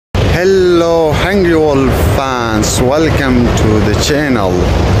Hello Hungry Wolf fans, welcome to the channel.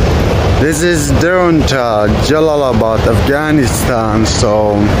 This is Duranta, Jalalabad, Afghanistan.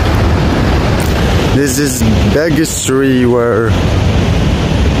 So this is biggest river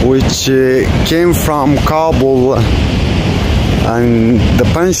which came from Kabul, and the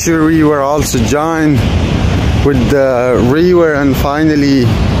Panjshir River also joined with the river, and finally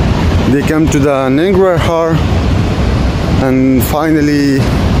they come to the Nangarhar, and finally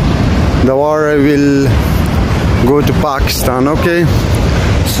the water will go to Pakistan. Okay,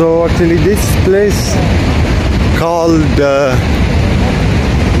 so actually this place called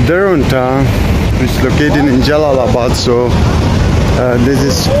Duranta is located in Jalalabad. So this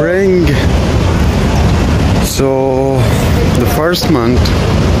is spring, so the first month,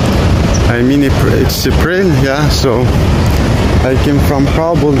 I mean it's April, yeah. So I came from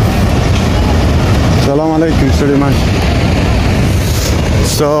Kabul. Assalamu alaikum, Suleiman.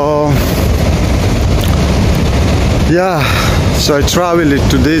 So yeah, so I traveled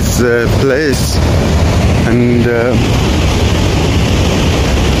to this place, and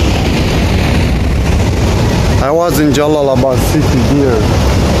I was in Jalalabad city here.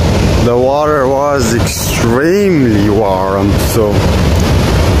 The water was extremely warm, so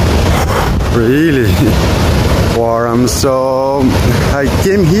really warm. So I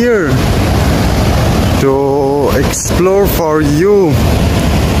came here to explore for you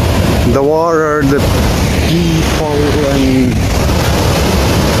the water, the people, and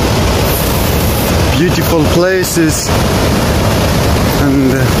beautiful places,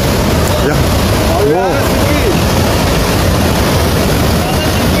 and yeah. Whoa.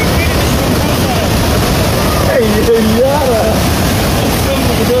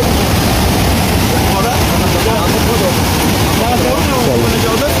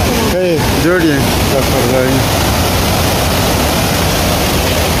 Hey, dirty.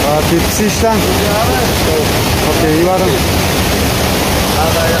 Pepsi está? Ok, y ahora.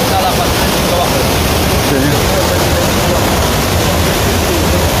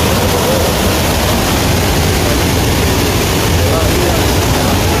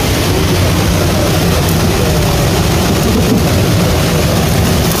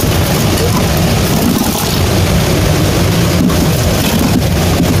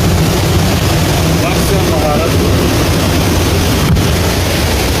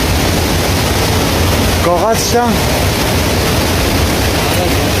 کاغذ شا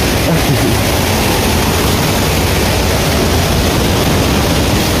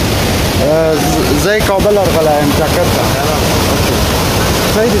زي کابل ارغلایم جاکتا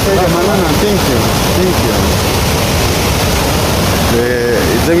سیدی منانا thank you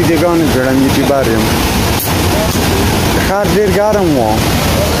زه ویډیوګانې جوړم، یوټیوبر یم. ښار ډېر ګرم و.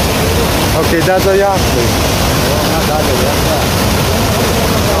 اوکې دا ځای یخ دی.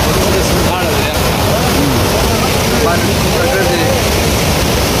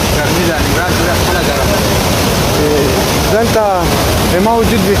 دلته ما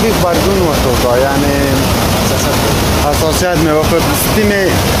وجود بیخي غبرګون وښوده، یعنې حساسیت مې وښود.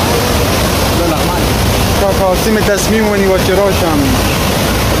 سیمې تصمیم ونیوه چې راشم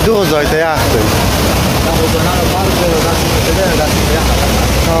دغه ځای ته یخ دی.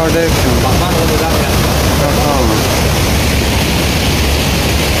 ډېر شپه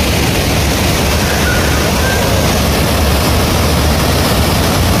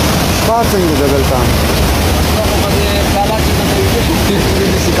څنګه ده دلته؟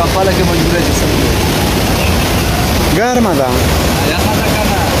 ګرمه ده.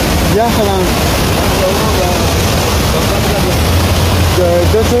 یخه ده.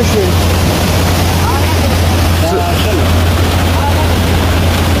 دا څه شي؟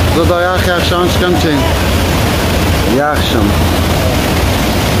 زه دا یخ شان څکم چې یخ شم.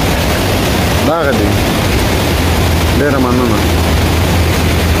 دغه دی. ډېره مننه.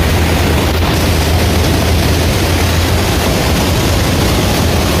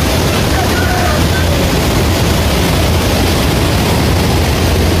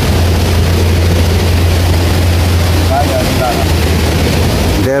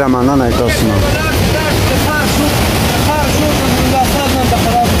 ډېره مننه تاسو نه.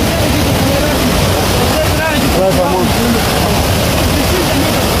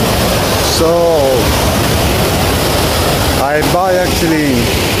 So I buy actually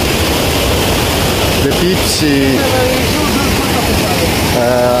the Pepsi.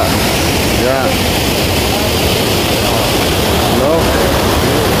 Yeah. Look.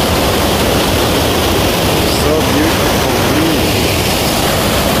 So beautiful green.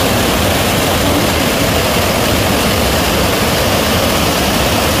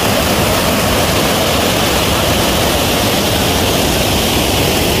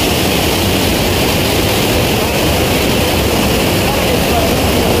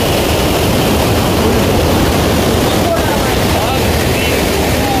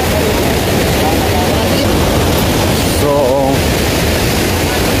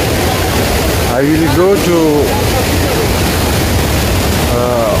 I will go to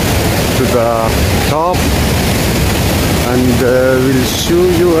the top and will show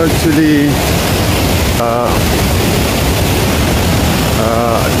you actually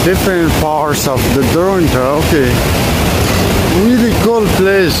different parts of the Toronto. Okay, really cool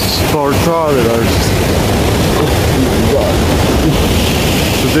place for travelers. Oh my god.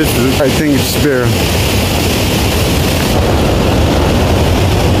 So this is, I think it's beer.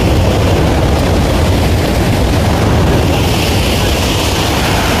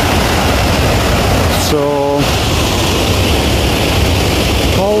 So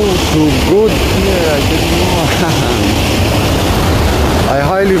how to go here, I don't know. I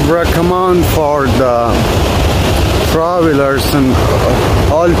highly recommend for the travelers and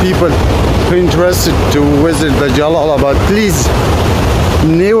all people who are interested to visit the Jalalabad. Please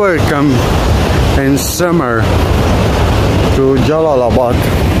never come in summer to Jalalabad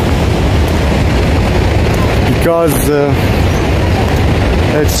because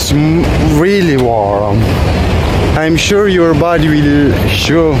it's really warm. I'm sure your body will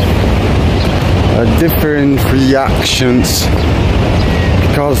show different reactions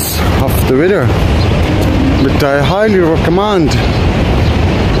because of the weather, but I highly recommend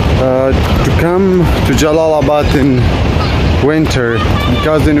to come to Jalalabad in winter,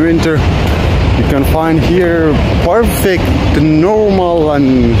 because in winter you can find here perfect, normal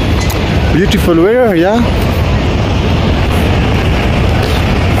and beautiful weather. Yeah.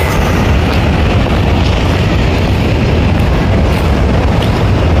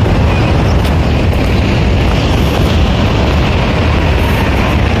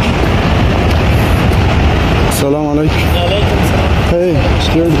 السلام عليكم. وعليكم السلام. Hey,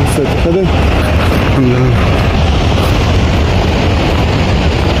 scared said كده.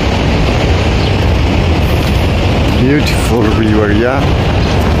 Beautiful river, yeah.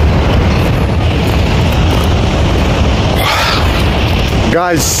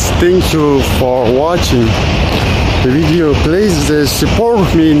 Guys, thank you for watching the video. Please support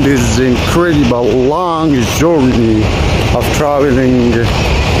me in this incredible long journey of traveling.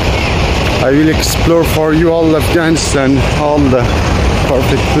 I will explore for you all Afghanistan, all the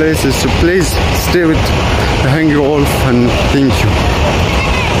perfect places. So please stay with the Hungry Wolf and thank you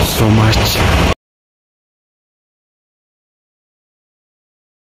so much.